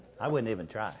I wouldn't even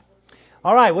try.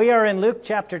 All right, we are in Luke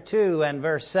chapter 2 and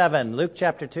verse 7. Luke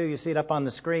chapter 2, you see it up on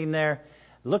the screen there.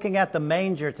 Looking at the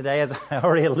manger today, as I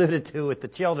already alluded to with the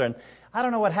children. I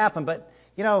don't know what happened, but,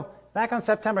 back on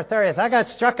September 30th, I got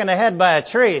struck in the head by a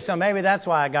tree, so maybe that's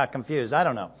why I got confused. I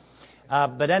don't know.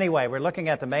 But anyway, we're looking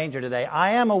at the manger today.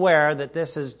 I am aware that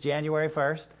this is January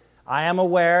 1st. I am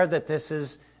aware that this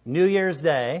is New Year's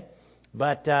Day,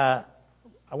 but I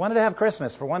wanted to have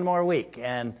Christmas for one more week,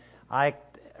 and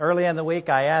early in the week,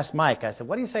 I asked Mike, I said,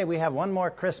 what do you say we have one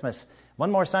more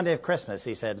Sunday of Christmas?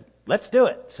 He said, let's do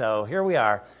it. So here we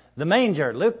are. The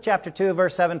manger, Luke chapter 2,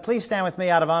 verse 7. Please stand with me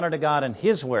out of honor to God and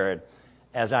His Word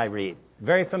as I read.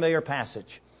 Very familiar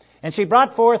passage. And she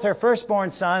brought forth her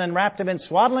firstborn son and wrapped him in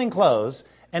swaddling clothes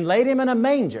and laid him in a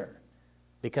manger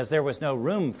because there was no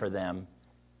room for them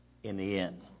in the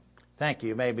inn. Thank you.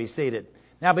 You may be seated.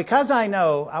 Now, because I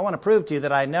want to prove to you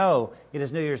that I know it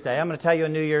is New Year's Day, I'm going to tell you a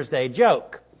New Year's Day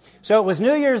joke. So it was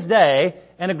New Year's Day,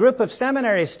 and a group of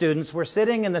seminary students were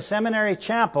sitting in the seminary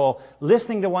chapel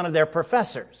listening to one of their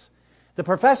professors. The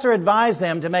professor advised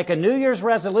them to make a New Year's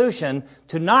resolution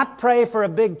to not pray for a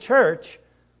big church,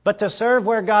 but to serve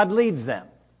where God leads them.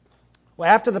 Well,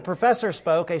 after the professor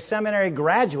spoke, a seminary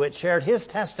graduate shared his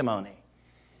testimony.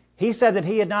 He said that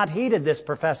he had not heeded this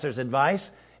professor's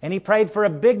advice, and he prayed for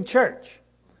a big church.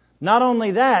 Not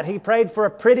only that, he prayed for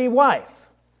a pretty wife.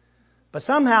 But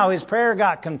somehow his prayer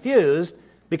got confused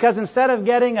because instead of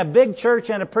getting a big church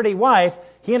and a pretty wife,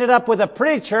 he ended up with a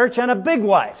pretty church and a big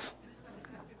wife.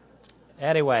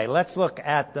 Anyway, let's look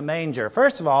at the manger.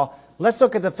 First of all, let's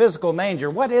look at the physical manger.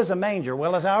 What is a manger?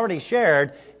 Well, as I already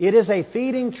shared, it is a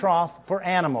feeding trough for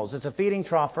animals. It's a feeding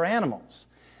trough for animals.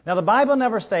 Now, the Bible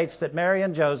never states that Mary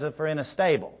and Joseph are in a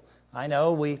stable. I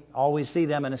know we always see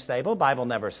them in a stable. The Bible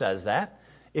never says that.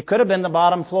 It could have been the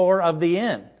bottom floor of the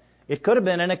inn. It could have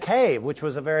been in a cave, which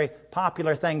was a very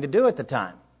popular thing to do at the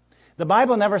time. The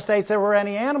Bible never states there were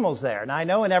any animals there. Now, I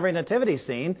know in every nativity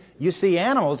scene you see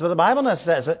animals, but the Bible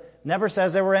never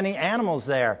says there were any animals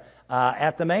there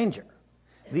at the manger.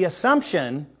 The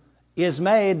assumption is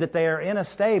made that they are in a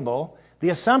stable.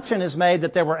 The assumption is made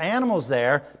that there were animals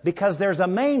there because there's a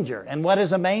manger. And what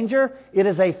is a manger? It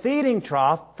is a feeding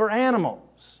trough for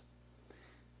animals.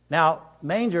 Now,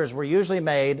 mangers were usually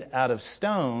made out of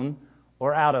stone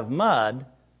or out of mud,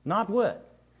 not wood.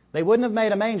 They wouldn't have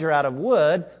made a manger out of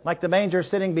wood like the manger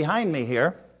sitting behind me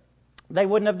here. They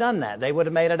wouldn't have done that. They would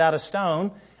have made it out of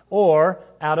stone or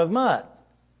out of mud.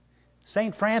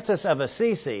 St. Francis of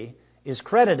Assisi is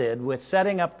credited with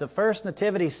setting up the first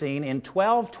nativity scene in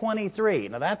 1223.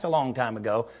 Now that's a long time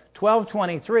ago,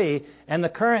 1223, and the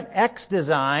current X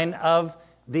design of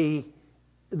the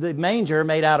manger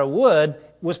made out of wood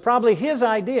was probably his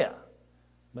idea.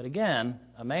 But again,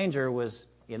 a manger was,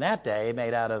 in that day,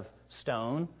 made out of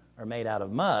stone or made out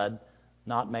of mud,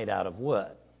 not made out of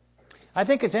wood. I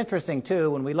think it's interesting,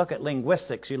 too, when we look at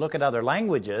linguistics, you look at other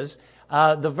languages,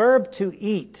 the verb to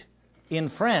eat in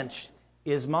French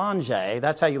is manger.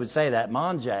 That's how you would say that,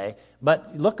 manger.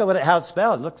 But look at how it's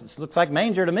spelled. It looks like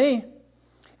manger to me.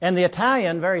 And the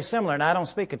Italian, very similar. And I don't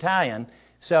speak Italian,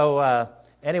 so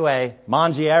anyway,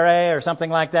 mangiare or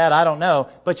something like that, I don't know.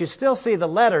 But you still see the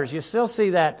letters. You still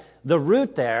see that the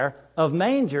root there of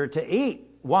manger to eat.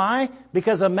 Why?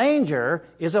 Because a manger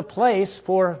is a place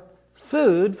for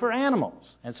food for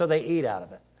animals. And so they eat out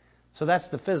of it. So that's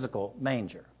the physical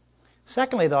manger.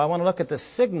 Secondly, though, I want to look at the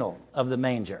signal of the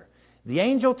manger. The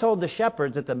angel told the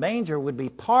shepherds that the manger would be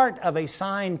part of a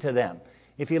sign to them.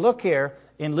 If you look here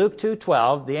in Luke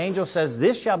 2:12, the angel says,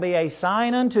 "This shall be a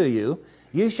sign unto you.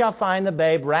 You shall find the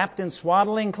babe wrapped in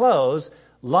swaddling clothes,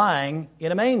 lying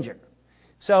in a manger."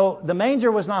 So the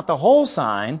manger was not the whole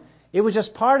sign. It was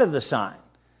just part of the sign.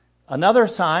 Another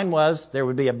sign was there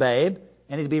would be a babe,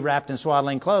 and he'd be wrapped in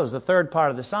swaddling clothes. The third part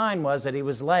of the sign was that he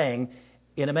was laying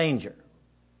in a manger.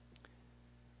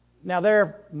 Now,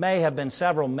 there may have been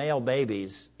several male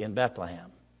babies in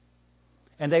Bethlehem,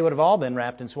 and they would have all been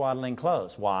wrapped in swaddling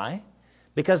clothes. Why?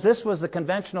 Because this was the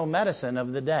conventional medicine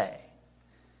of the day.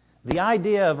 The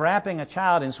idea of wrapping a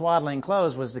child in swaddling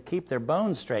clothes was to keep their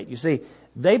bones straight. You see,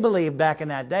 they believed back in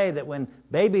that day that when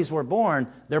babies were born,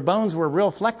 their bones were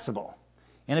real flexible.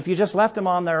 And if you just left them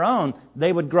on their own,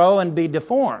 they would grow and be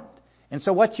deformed. And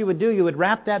so what you would do, you would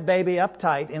wrap that baby up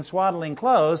tight in swaddling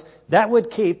clothes. That would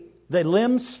keep the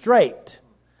limbs straight.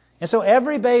 And so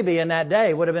every baby in that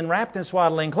day would have been wrapped in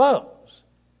swaddling clothes.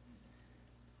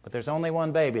 But there's only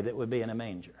one baby that would be in a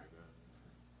manger.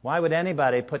 Why would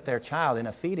anybody put their child in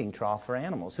a feeding trough for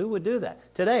animals? Who would do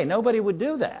that? Today, nobody would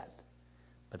do that.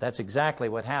 But that's exactly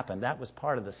what happened. That was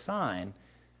part of the sign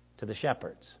to the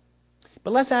shepherds.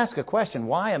 But let's ask a question.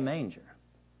 Why a manger?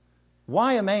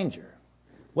 Why a manger?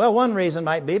 Well, one reason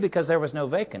might be because there was no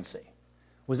vacancy.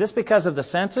 Was this because of the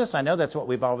census? I know that's what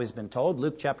we've always been told.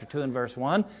 Luke chapter 2 and verse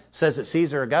 1 says that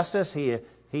Caesar Augustus, he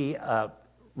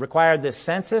required this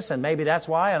census, and maybe that's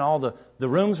why, and all the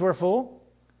rooms were full.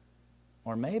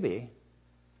 Or maybe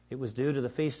it was due to the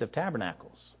Feast of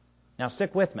Tabernacles. Now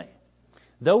stick with me.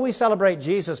 Though we celebrate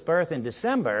Jesus' birth in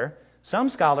December, some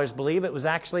scholars believe it was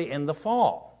actually in the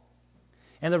fall.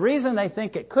 And the reason they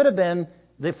think it could have been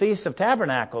the Feast of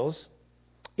Tabernacles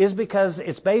is because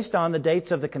it's based on the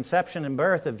dates of the conception and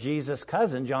birth of Jesus'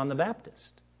 cousin, John the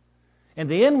Baptist. And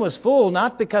the inn was full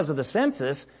not because of the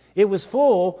census, it was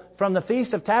full from the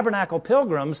Feast of Tabernacle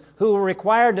pilgrims who were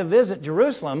required to visit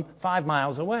Jerusalem 5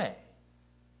 miles away.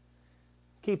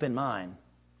 Keep in mind,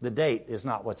 the date is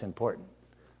not what's important.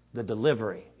 The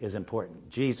delivery is important.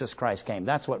 Jesus Christ came.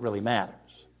 That's what really matters.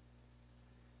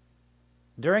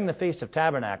 During the Feast of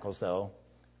Tabernacles, though,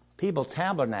 people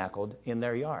tabernacled in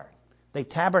their yard. They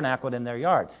tabernacled in their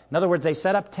yard. In other words, they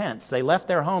set up tents. They left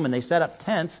their home and they set up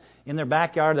tents in their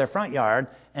backyard, their front yard,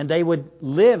 and they would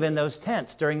live in those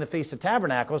tents during the Feast of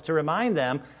Tabernacles to remind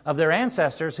them of their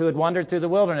ancestors who had wandered through the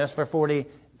wilderness for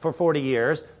 40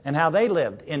 years and how they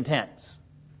lived in tents.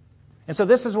 And so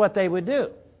this is what they would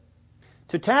do.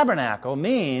 To tabernacle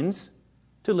means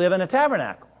to live in a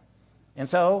tabernacle. And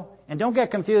don't get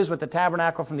confused with the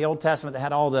tabernacle from the Old Testament that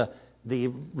had all the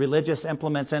religious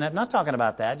implements in it. I'm not talking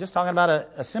about that. Just talking about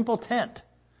a simple tent.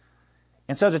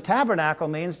 And so to tabernacle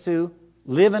means to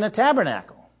live in a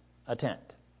tabernacle, a tent.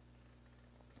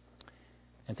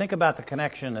 And think about the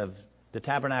connection of the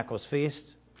tabernacle's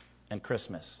feast and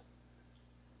Christmas.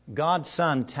 God's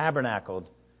Son tabernacled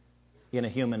in a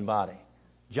human body.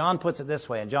 John puts it this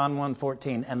way in John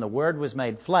 1:14, and the Word was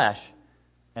made flesh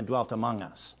and dwelt among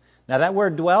us. Now that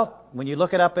word dwelt, when you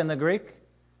look it up in the Greek,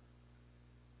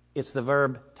 it's the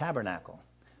verb tabernacle.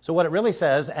 So what it really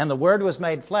says, and the Word was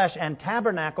made flesh and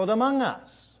tabernacled among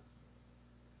us.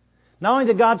 Not only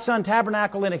did God's Son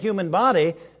tabernacle in a human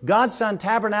body, God's Son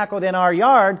tabernacled in our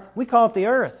yard. We call it the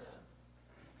earth.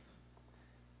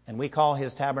 And we call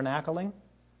His tabernacling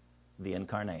the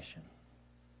incarnation.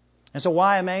 And so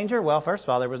why a manger? Well, first of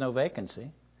all, there was no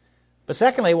vacancy. But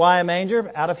secondly, why a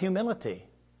manger? Out of humility.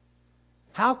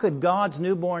 How could God's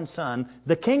newborn Son,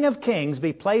 the King of Kings,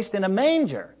 be placed in a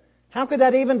manger? How could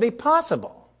that even be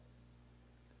possible?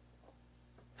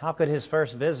 How could His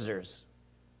first visitors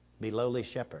be lowly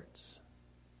shepherds?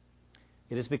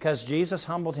 It is because Jesus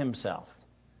humbled Himself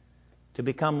to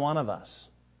become one of us,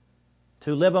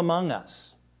 to live among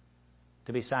us,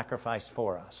 to be sacrificed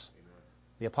for us.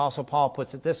 The Apostle Paul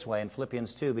puts it this way in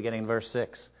Philippians 2, beginning in verse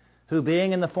 6. Who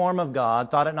being in the form of God,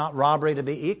 thought it not robbery to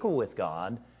be equal with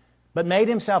God, but made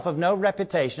Himself of no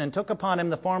reputation, and took upon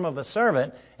Him the form of a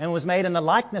servant, and was made in the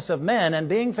likeness of men, and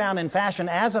being found in fashion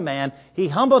as a man, He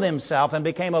humbled Himself and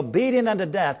became obedient unto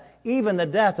death, even the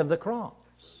death of the cross.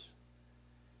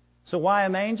 So why a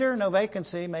manger? No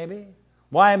vacancy, maybe.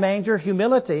 Why a manger?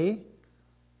 Humility.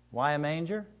 Why a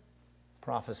manger?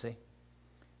 Prophecy.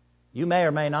 You may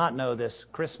or may not know this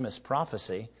Christmas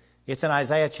prophecy. It's in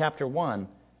Isaiah chapter 1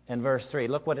 and verse 3.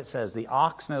 Look what it says. The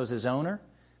ox knows his owner,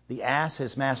 the ass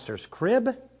his master's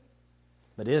crib,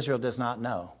 but Israel does not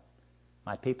know.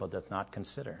 My people doth not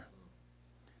consider.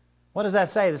 What does that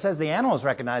say? It says the animals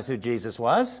recognized who Jesus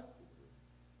was,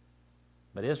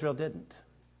 but Israel didn't.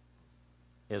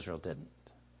 Israel didn't.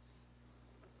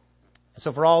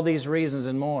 So for all these reasons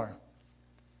and more,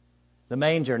 the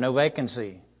manger, no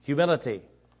vacancy, humility,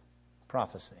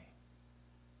 prophecy.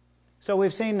 So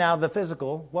we've seen now the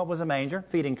physical. What was a manger?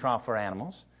 Feeding trough for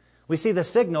animals. We see the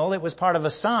signal. It was part of a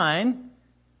sign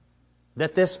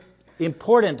that this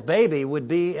important baby would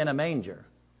be in a manger.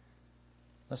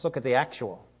 Let's look at the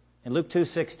actual. In Luke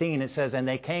 2:16 it says, and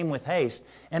they came with haste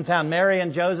and found Mary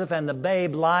and Joseph and the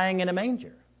babe lying in a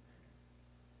manger.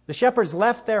 The shepherds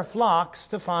left their flocks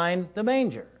to find the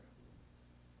manger.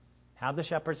 How'd the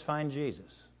shepherds find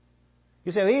Jesus?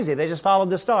 You say, easy, they just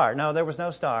followed the star. No, there was no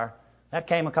star. That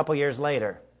came a couple years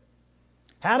later.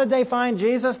 How did they find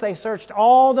Jesus? They searched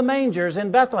all the mangers in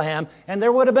Bethlehem, and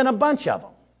there would have been a bunch of them.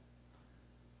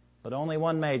 But only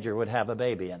one manger would have a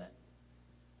baby in it.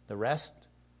 The rest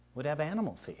would have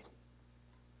animal feed.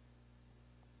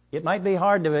 It might be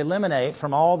hard to eliminate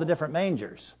from all the different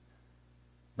mangers,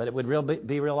 but it would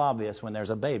be real obvious when there's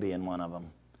a baby in one of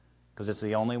them, because it's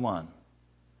the only one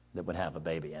that would have a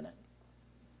baby in it.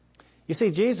 You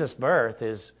see, Jesus' birth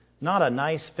is not a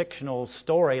nice fictional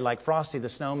story like Frosty the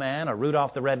Snowman or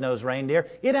Rudolph the Red-Nosed Reindeer.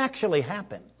 It actually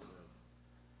happened.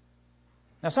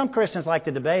 Now, some Christians like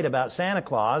to debate about Santa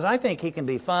Claus. I think he can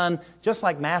be fun, just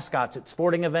like mascots at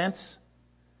sporting events.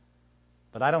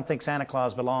 But I don't think Santa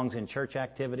Claus belongs in church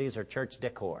activities or church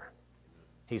decor.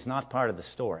 He's not part of the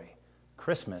story.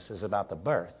 Christmas is about the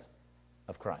birth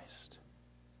of Christ.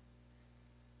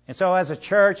 And so as a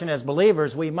church and as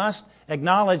believers, we must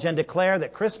acknowledge and declare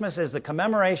that Christmas is the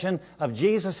commemoration of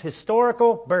Jesus'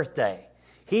 historical birthday.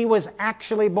 He was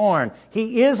actually born.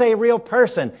 He is a real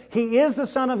person. He is the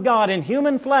Son of God in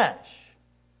human flesh.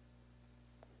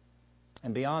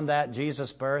 And beyond that,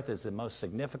 Jesus' birth is the most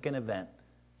significant event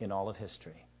in all of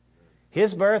history.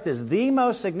 His birth is the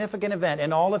most significant event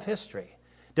in all of history,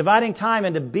 dividing time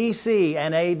into BC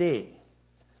and AD.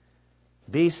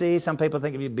 BC, some people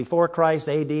think of it before Christ,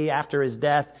 AD, after his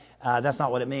death. That's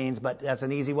not what it means, but that's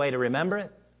an easy way to remember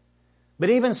it.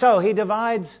 But even so, he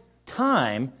divides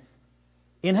time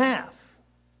in half.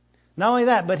 Not only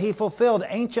that, but he fulfilled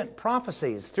ancient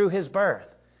prophecies through his birth.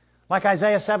 Like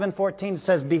Isaiah 7:14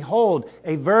 says, "Behold,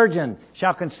 a virgin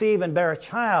shall conceive and bear a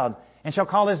child, and shall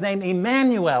call his name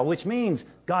Emmanuel," which means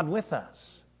God with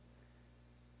us.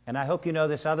 And I hope you know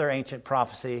this other ancient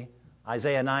prophecy,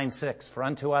 Isaiah 9:6, "For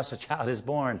unto us a child is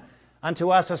born, unto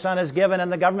us a son is given,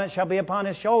 and the government shall be upon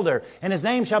his shoulder, and his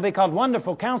name shall be called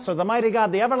Wonderful Counselor, the Mighty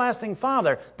God, the Everlasting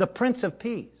Father, the Prince of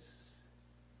Peace."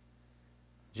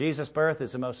 Jesus' birth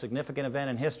is the most significant event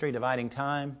in history, dividing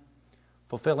time,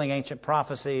 fulfilling ancient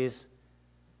prophecies,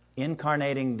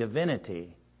 incarnating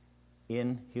divinity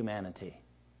in humanity.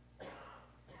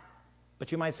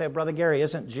 But you might say, "Brother Gary,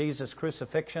 isn't Jesus'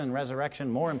 crucifixion and resurrection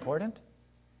more important?"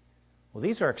 Well,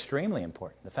 these are extremely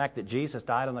important. The fact that Jesus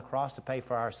died on the cross to pay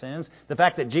for our sins, the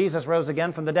fact that Jesus rose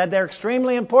again from the dead, they're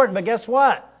extremely important. But guess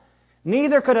what?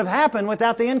 Neither could have happened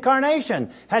without the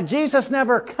incarnation. Had Jesus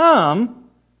never come,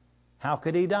 how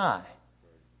could he die?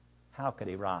 How could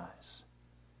he rise?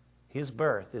 His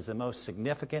birth is the most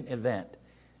significant event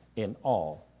in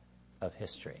all of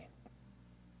history.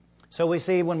 So we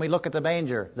see when we look at the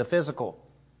manger, the physical,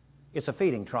 it's a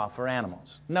feeding trough for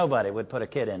animals. Nobody would put a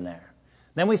kid in there.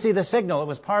 Then we see the signal. It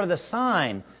was part of the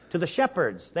sign to the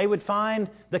shepherds. They would find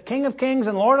the King of Kings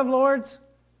and Lord of Lords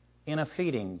in a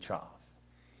feeding trough.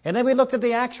 And then we looked at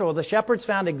the actual. The shepherds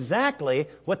found exactly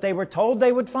what they were told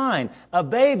they would find, a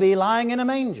baby lying in a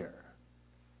manger.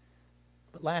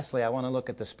 But lastly, I want to look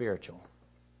at the spiritual.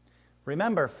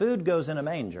 Remember, food goes in a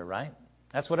manger, right?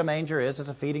 That's what a manger is. It's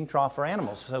a feeding trough for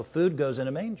animals. So food goes in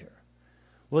a manger.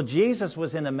 Well, Jesus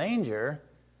was in a manger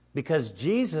because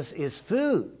Jesus is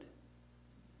food.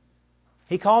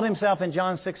 He called himself in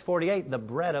John 6:48 the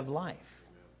bread of life.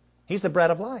 He's the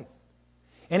bread of life.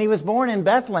 And he was born in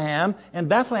Bethlehem, and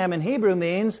Bethlehem in Hebrew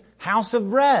means house of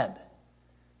bread.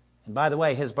 And by the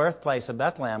way, his birthplace of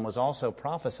Bethlehem was also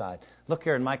prophesied. Look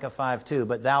here in Micah 5:2,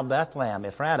 "But thou Bethlehem,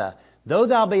 Ephratah, though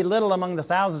thou be little among the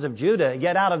thousands of Judah,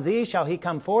 yet out of thee shall he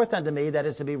come forth unto me that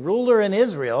is to be ruler in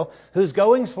Israel, whose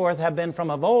goings forth have been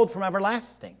from of old, from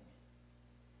everlasting."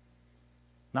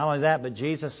 Not only that, but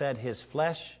Jesus said his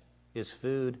flesh is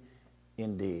food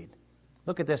indeed.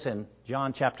 Look at this in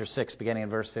John chapter 6, beginning in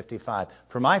verse 55.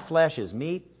 "For my flesh is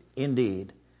meat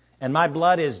indeed, and my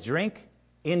blood is drink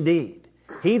indeed.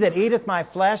 He that eateth my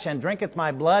flesh and drinketh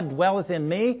my blood dwelleth in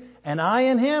me, and I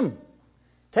in him."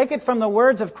 Take it from the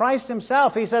words of Christ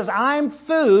himself. He says, "I'm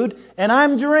food and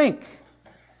I'm drink."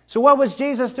 So what was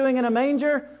Jesus doing in a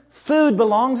manger? Food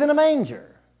belongs in a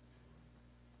manger.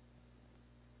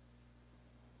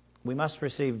 We must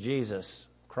receive Jesus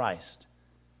Christ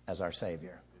as our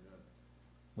Savior.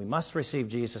 We must receive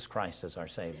Jesus Christ as our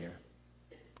Savior.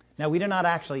 Now, we do not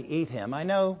actually eat him. I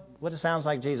know what it sounds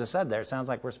like Jesus said there. It sounds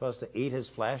like we're supposed to eat his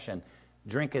flesh and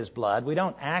drink his blood. We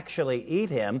don't actually eat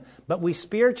him, but we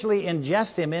spiritually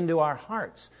ingest him into our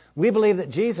hearts. We believe that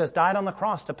Jesus died on the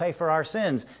cross to pay for our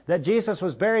sins, that Jesus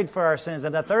was buried for our sins,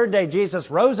 and the third day Jesus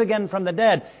rose again from the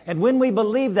dead. And when we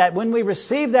believe that, when we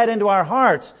receive that into our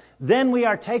hearts, then we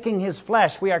are taking his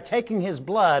flesh, we are taking his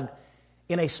blood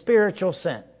in a spiritual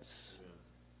sense.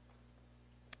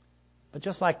 But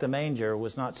just like the manger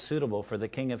was not suitable for the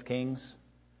King of Kings,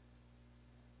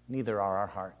 neither are our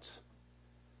hearts.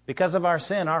 Because of our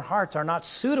sin, our hearts are not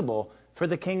suitable for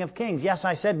the King of Kings. Yes,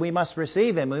 I said we must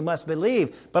receive him, we must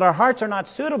believe, but our hearts are not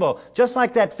suitable. Just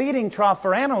like that feeding trough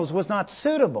for animals was not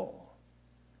suitable.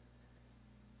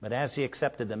 But as he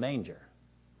accepted the manger,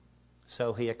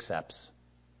 so he accepts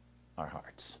our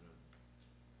hearts.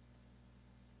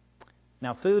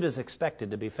 Now, food is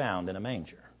expected to be found in a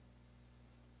manger.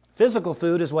 Physical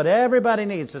food is what everybody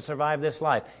needs to survive this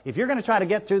life. If you're going to try to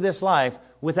get through this life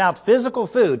without physical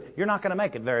food, you're not going to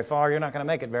make it very far. You're not going to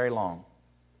make it very long.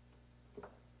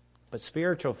 But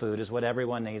spiritual food is what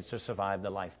everyone needs to survive the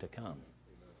life to come.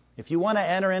 If you want to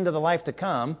enter into the life to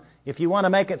come, if you want to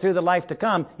make it through the life to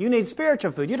come, you need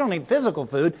spiritual food. You don't need physical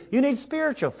food. You need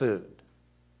spiritual food.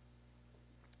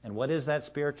 And what is that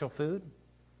spiritual food?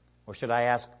 Or should I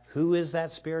ask, who is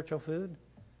that spiritual food?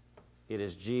 It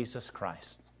is Jesus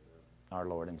Christ, our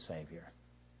Lord and Savior.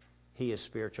 He is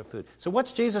spiritual food. So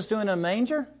what's Jesus doing in a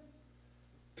manger?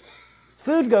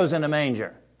 Food goes in a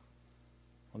manger.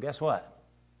 Well, guess what?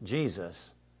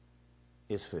 Jesus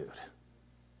is food.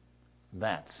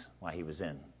 That's why he was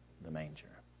in the manger.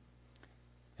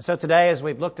 And so today, as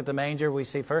we've looked at the manger, we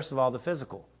see, first of all, the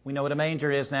physical. We know what a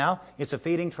manger is now. It's a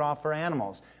feeding trough for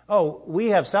animals. Oh, we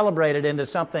have celebrated into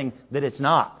something that it's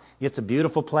not. It's a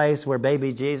beautiful place where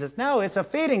baby Jesus... No, it's a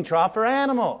feeding trough for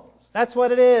animals. That's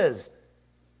what it is.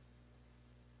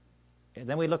 And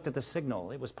then we looked at the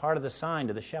signal. It was part of the sign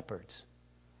to the shepherds.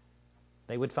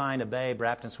 They would find a babe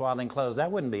wrapped in swaddling clothes.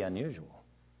 That wouldn't be unusual.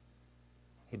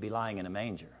 He'd be lying in a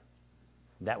manger.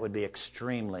 That would be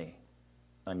extremely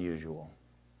unusual.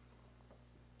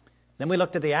 Then we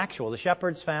looked at the actual. The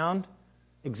shepherds found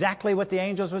exactly what the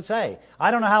angels would say.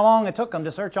 I don't know how long it took them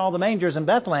to search all the mangers in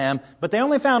Bethlehem, but they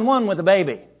only found one with a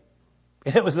baby.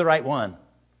 It was the right one.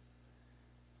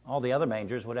 All the other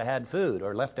mangers would have had food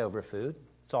or leftover food.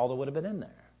 That's all that would have been in there.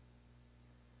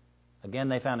 Again,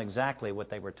 they found exactly what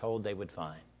they were told they would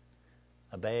find.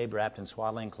 A babe wrapped in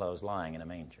swaddling clothes lying in a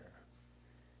manger.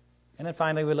 And then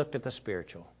finally we looked at the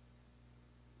spiritual.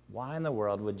 Why in the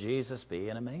world would Jesus be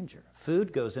in a manger?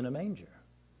 Food goes in a manger.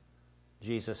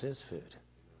 Jesus is food.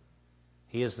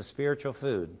 He is the spiritual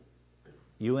food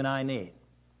you and I need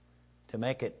to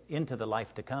make it into the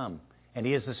life to come. And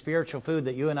He is the spiritual food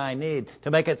that you and I need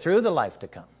to make it through the life to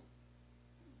come.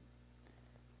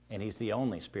 And He's the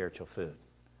only spiritual food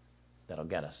that'll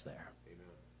get us there.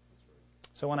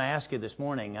 So when I ask you this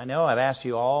morning, I know I've asked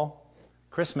you all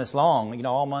Christmas long,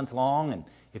 all month long, and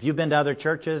if you've been to other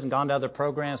churches and gone to other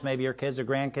programs, maybe your kids or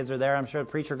grandkids are there, I'm sure the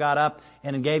preacher got up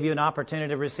and gave you an opportunity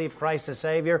to receive Christ as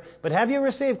Savior. But have you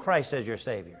received Christ as your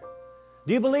Savior?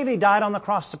 Do you believe He died on the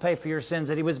cross to pay for your sins,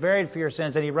 that He was buried for your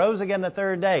sins, and He rose again the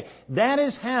third day? That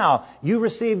is how you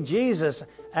receive Jesus,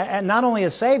 and not only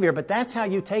as Savior, but that's how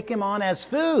you take Him on as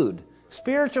food,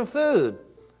 spiritual food,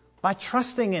 by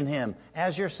trusting in Him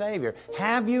as your Savior.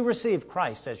 Have you received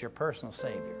Christ as your personal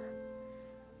Savior?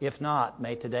 If not,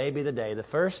 may today be the day, the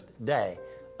first day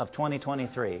of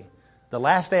 2023, the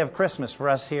last day of Christmas for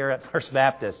us here at First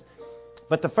Baptist.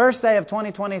 But the first day of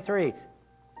 2023,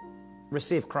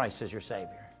 receive Christ as your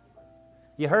Savior.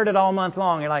 You heard it all month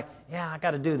long. You're like, yeah, I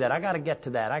got to do that. I got to get to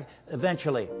that.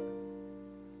 Eventually,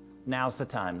 now's the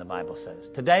time, the Bible says.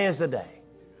 Today is the day.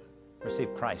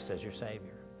 Receive Christ as your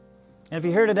Savior. And if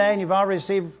you're here today and you've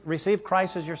already received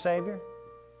Christ as your Savior,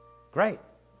 great.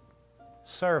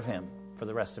 Serve Him for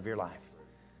the rest of your life.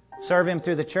 Serve Him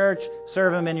through the church.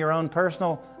 Serve Him in your own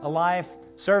personal life.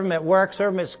 Serve Him at work.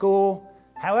 Serve Him at school.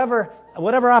 However,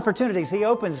 whatever opportunities He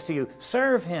opens to you,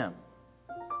 serve Him.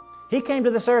 He came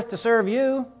to this earth to serve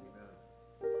you.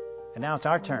 And now it's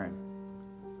our turn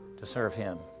to serve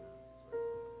Him.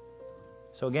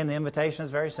 So again, the invitation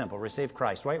is very simple. Receive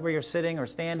Christ. Right where you're sitting or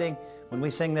standing, when we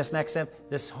sing this next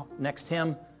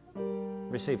hymn,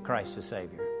 receive Christ as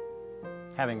Savior.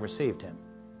 Having received Him,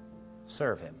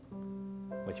 serve Him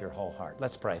with your whole heart.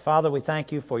 Let's pray. Father, we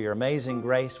thank You for Your amazing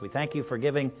grace. We thank You for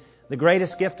giving the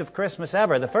greatest gift of Christmas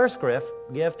ever, the first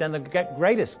gift and the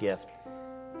greatest gift,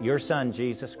 Your Son,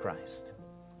 Jesus Christ.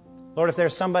 Lord, if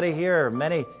there's somebody here, or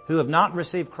many who have not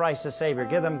received Christ as Savior,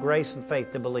 give them grace and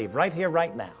faith to believe right here,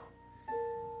 right now.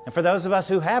 And for those of us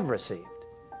who have received,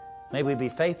 may we be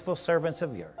faithful servants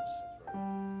of Yours.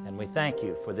 And we thank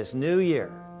You for this new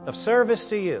year of service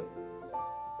to You.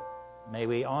 May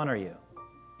we honor You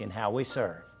in how we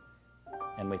serve.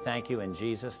 And we thank You in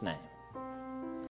Jesus' name.